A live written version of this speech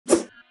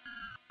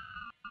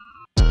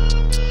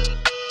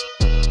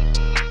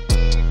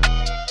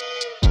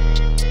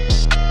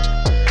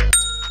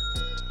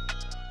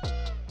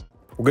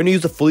We're going to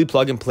use a fully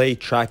plug and play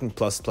tracking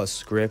plus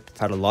script. I've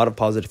had a lot of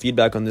positive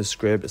feedback on this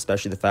script,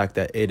 especially the fact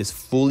that it is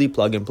fully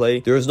plug and play.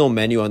 There is no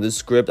menu on this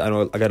script. I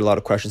know I got a lot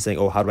of questions saying,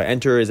 oh, how do I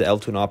enter? Is it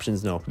L2 and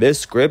options? No. This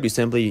script, you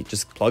simply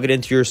just plug it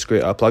into your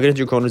script, plug it into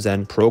your Cronus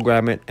Zen,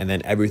 program it, and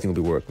then everything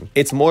will be working.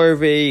 It's more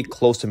of a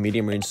close to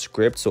medium range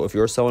script. So if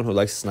you're someone who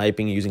likes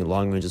sniping and using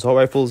long range assault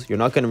rifles, you're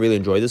not going to really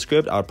enjoy this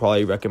script. I would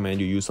probably recommend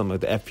you use something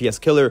like the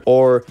FPS Killer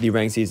or the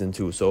Rank Season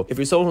 2. So if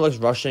you're someone who likes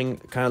rushing,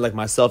 kind of like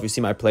myself, you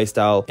see my play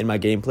style in my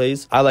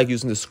gameplays, I like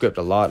using the script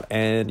a lot.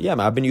 And yeah,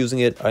 man, I've been using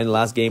it in the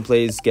last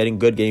gameplays, getting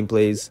good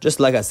gameplays. Just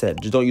like I said,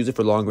 just don't use it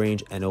for long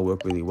range and it'll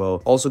work really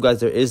well. Also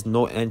guys, there is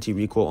no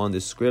anti-recoil on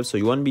this script, so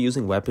you want to be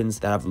using weapons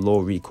that have low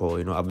recoil.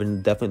 You know, I've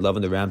been definitely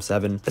loving the Ram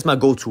 7. It's my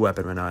go-to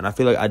weapon right now, and I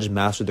feel like I just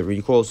mastered the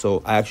recoil,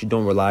 so I actually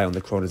don't rely on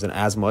the Cronus Zen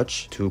as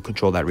much to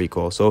control that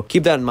recoil. So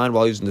keep that in mind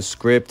while using the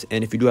script,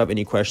 and if you do have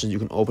any questions, you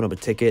can open up a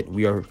ticket.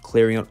 We are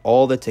clearing out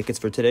all the tickets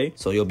for today,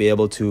 so you'll be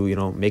able to, you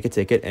know, make a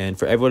ticket. And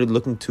for everybody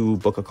looking to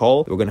book a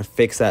call, we're going to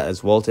fix that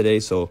as well today,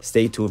 so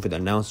stay tuned for the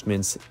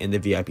announcements in the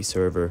VIP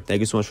server.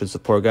 Thank you so much for the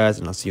support, guys,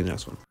 and I'll see you in the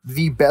next one.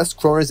 The best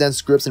Cronus Zen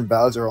scripts and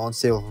values are on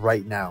sale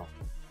right now.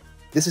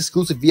 This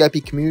exclusive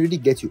VIP community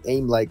gets you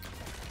aim like,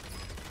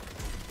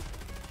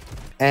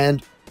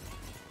 and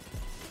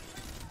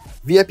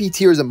VIP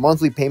tier is a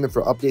monthly payment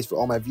for updates for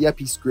all my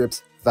VIP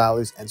scripts,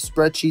 values, and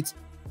spreadsheets.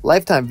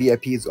 Lifetime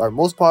VIPs are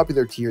most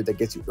popular tier that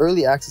gets you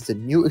early access to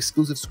new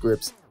exclusive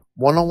scripts,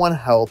 one-on-one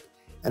help,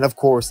 and of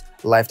course,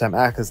 lifetime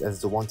access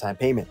as a one-time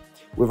payment.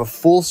 We have a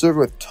full server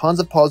with tons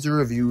of positive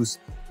reviews.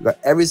 We got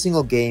every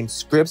single game,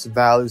 scripts,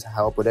 values,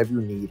 help, whatever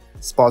you need.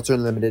 Spots are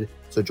unlimited,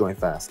 so join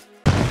fast.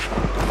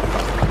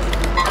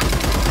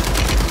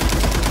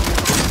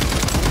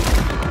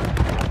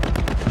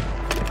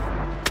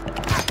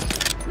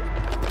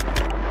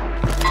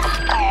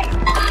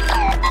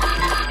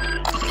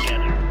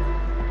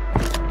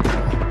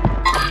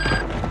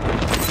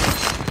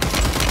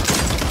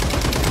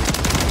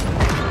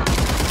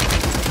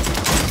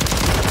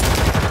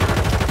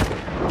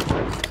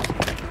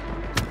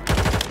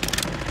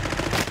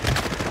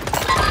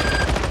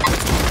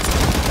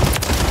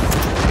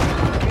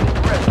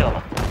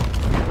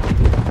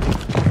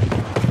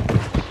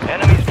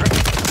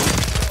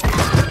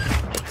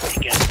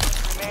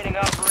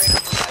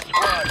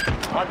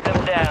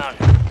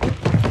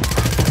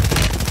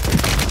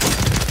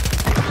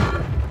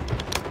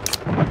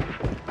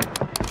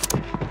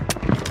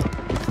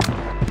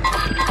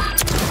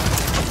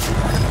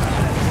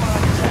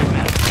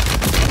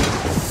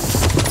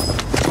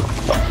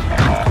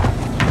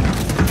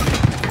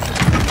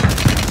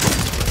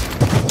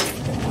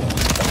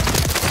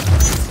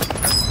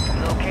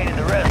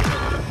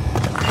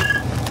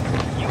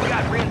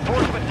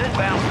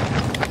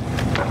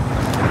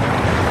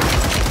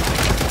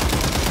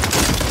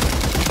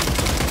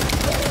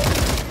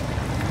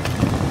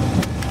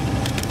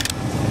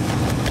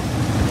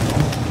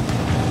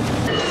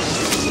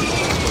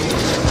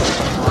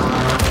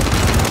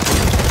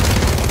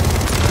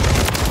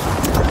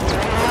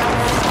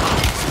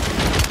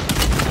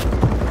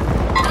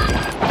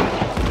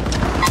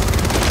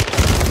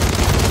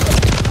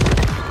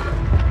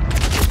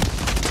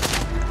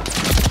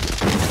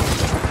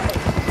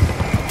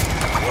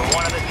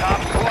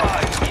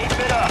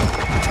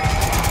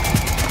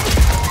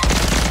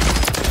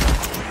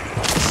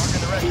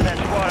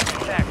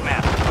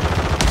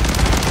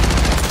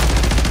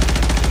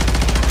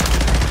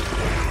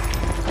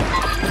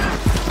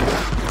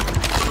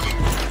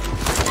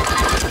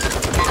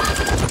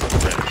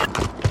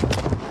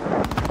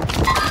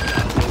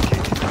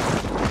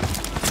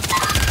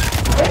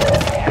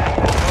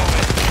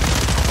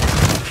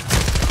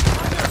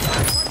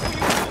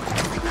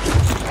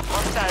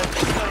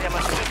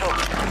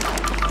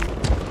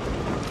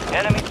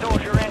 Enemy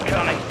soldier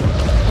incoming.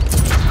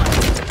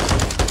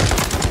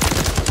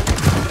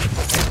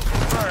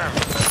 Confirmed.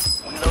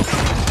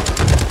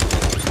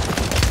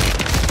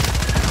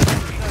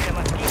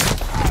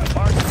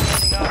 Mark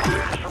standing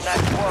operators from that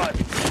squad.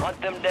 Hunt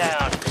them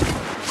down.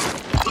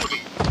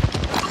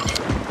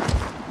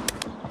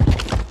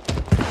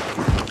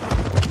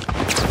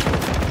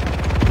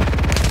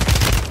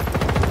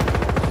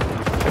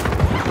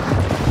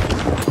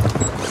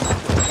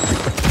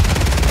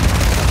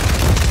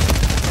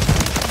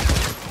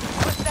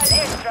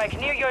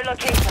 Near your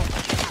location.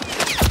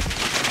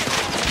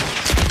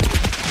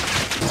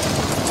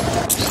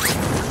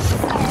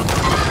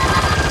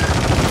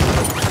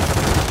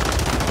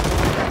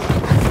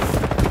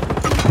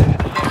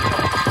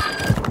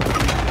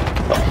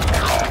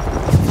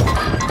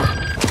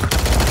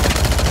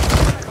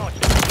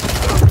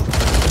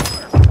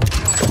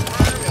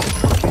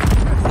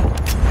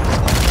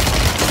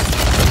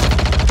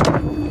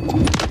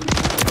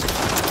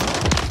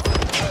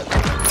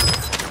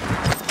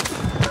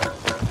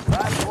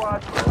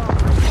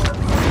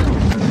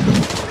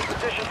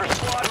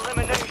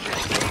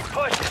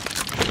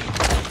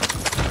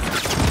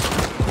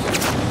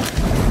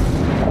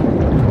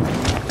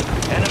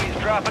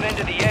 Dropping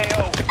into the air.